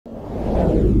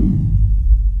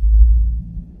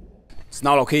It's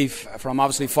Noel O'Keefe from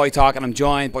obviously Fight Talk, and I'm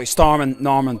joined by Storm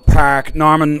Norman Parke.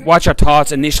 Norman, what's your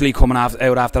thoughts initially coming out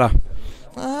after that?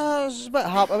 I was a bit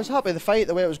happy. I was happy with the fight,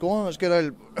 the way it was going. It was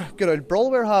good old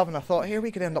brawl we were having. I thought, here we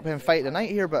could end up having fight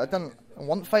tonight here, but I didn't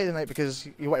want fight tonight because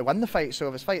you want to win the fight. So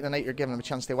if it's fight tonight, you're giving him a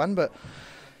chance to win. But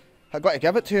I got to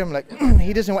give it to him. Like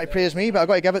he doesn't want to praise me, but I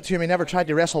got to give it to him. He never tried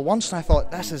to wrestle once, and I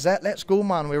thought, this is it. Let's go,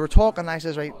 man. We were talking. I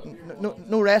says, right,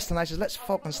 no resting. I says, let's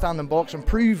fucking stand and box and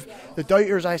prove the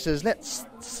doubters. I says, let's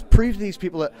prove to these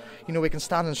people that we can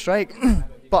stand and strike.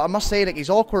 But I must say, like, he's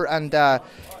awkward, and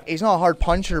he's not a hard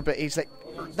puncher, but he's like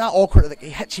that awkward that he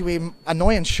hits you with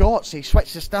annoying shots. He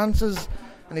switches his stances,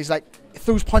 and he's like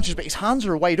throws punches, but his hands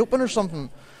are wide open or something.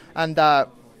 And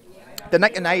the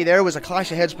Nick and I there was a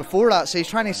clash of heads before that, so he's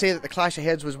trying to say that the clash of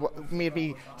heads was what made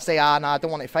me say, nah, I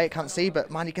don't want to fight, I can't see. But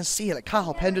man, you can see it, like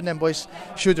Cahill Pendon, them boys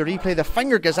showed the replay, the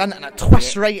finger goes in and it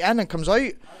twists right in and comes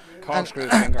out. Corkscrew.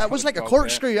 It was like a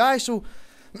corkscrew, aye. So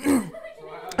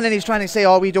and then he's trying to say,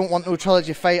 oh, we don't want no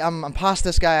trilogy fight, I'm past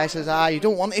this guy. I says, you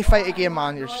don't want to fight again,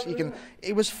 man.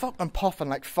 He was fucking puffing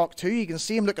like fuck too. You can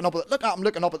see him looking up at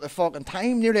the fucking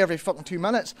time nearly every fucking 2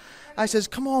 minutes. I says,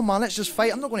 come on, man, let's just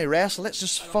fight. I'm not going to wrestle, let's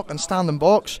just fucking stand and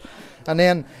box. And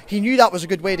then he knew that was a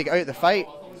good way to get out of the fight.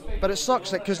 But it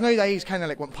sucks, like, because now that he's kind of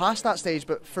like went past that stage,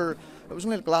 but it was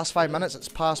only like the last 5 minutes it's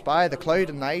passed by, the cloud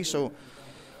and the eye, so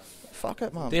fuck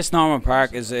it, man. This Norman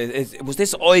Parke was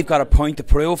this I've got a point to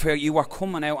prove here. You were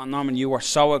coming out on Norman, you were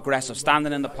so aggressive,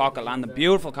 standing in the pocket, landing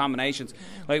beautiful combinations.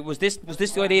 Like, was this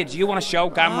the idea? Do you want to show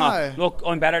Gamrot, look,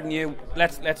 I'm better than you,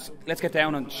 let's get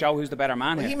down and show who's the better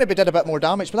man here? He maybe did a bit more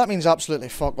damage, but that means absolutely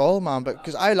fuck all, man. But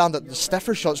because I landed the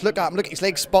stiffer shots, look at him, look at his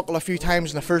legs buckle a few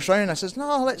times in the first round. I says,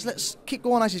 no, let's keep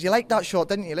going. I says, you liked that shot,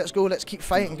 didn't you? Let's go, let's keep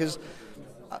fighting, because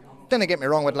didn't get me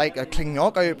wrong, with like a clean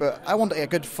knockout, but I wanted a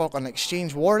good fucking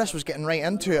exchange war. This was getting right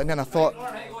into it, and then I thought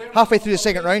halfway through the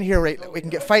second round here, right, we can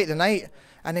get fight tonight.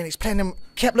 And then he's playing him,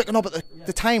 kept looking up at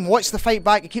the time, watched the fight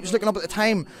back, he keeps looking up at the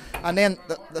time, and then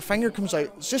the finger comes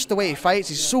out. It's just the way he fights,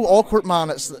 he's so awkward,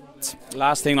 man.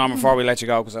 Last thing, Norman, before we let you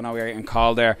go, because I know we're getting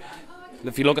called there,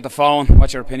 if you look at the phone,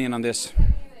 what's your opinion on this?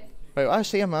 Right, I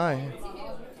see him,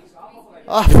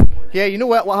 yeah, you know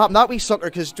what happened? That wee sucker,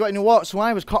 because do you know what? So when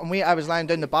I was cutting weight, I was lying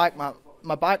down the back,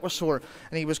 my back was sore,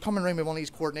 and he was coming around with one of these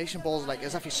coordination balls, like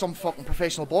as if he's some fucking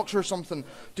professional boxer or something,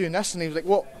 doing this, and he was like,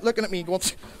 what, looking at me, going,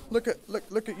 look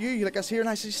at you, like this here, and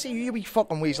I said, see you wee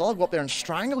fucking weasel, I'll go up there and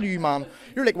strangle you, man.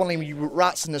 You're like one of them you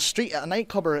rats in the street at a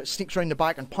nightclub, or it sneaks around the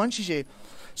back and punches you.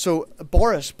 So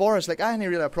Boris, like, I didn't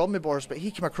really have a problem with Boris, but he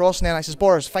came across, and then I says,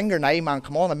 Boris, finger now, man,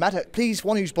 come on, admit it, please,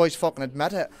 one of you boys fucking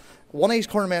admit it. One of these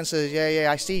Cornerman says, yeah,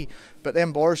 I see, but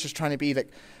then Boris is trying to be like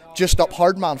just up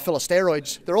hard man, full of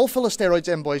steroids. They're all full of steroids,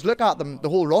 them boys. Look at them, the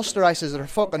whole roster. I says,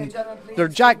 they're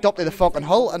jacked up to the fucking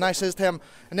hull. And I says to him,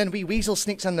 and then wee Weasel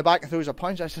sneaks in the back and throws a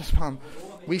punch. I says, man,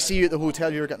 we see you at the hotel,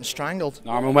 you're getting strangled.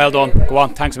 Norman, well done. Go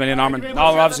on, thanks a million, Norman.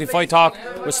 Now we're obviously Fight Talk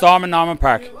with Storm and Norman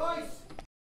Parke.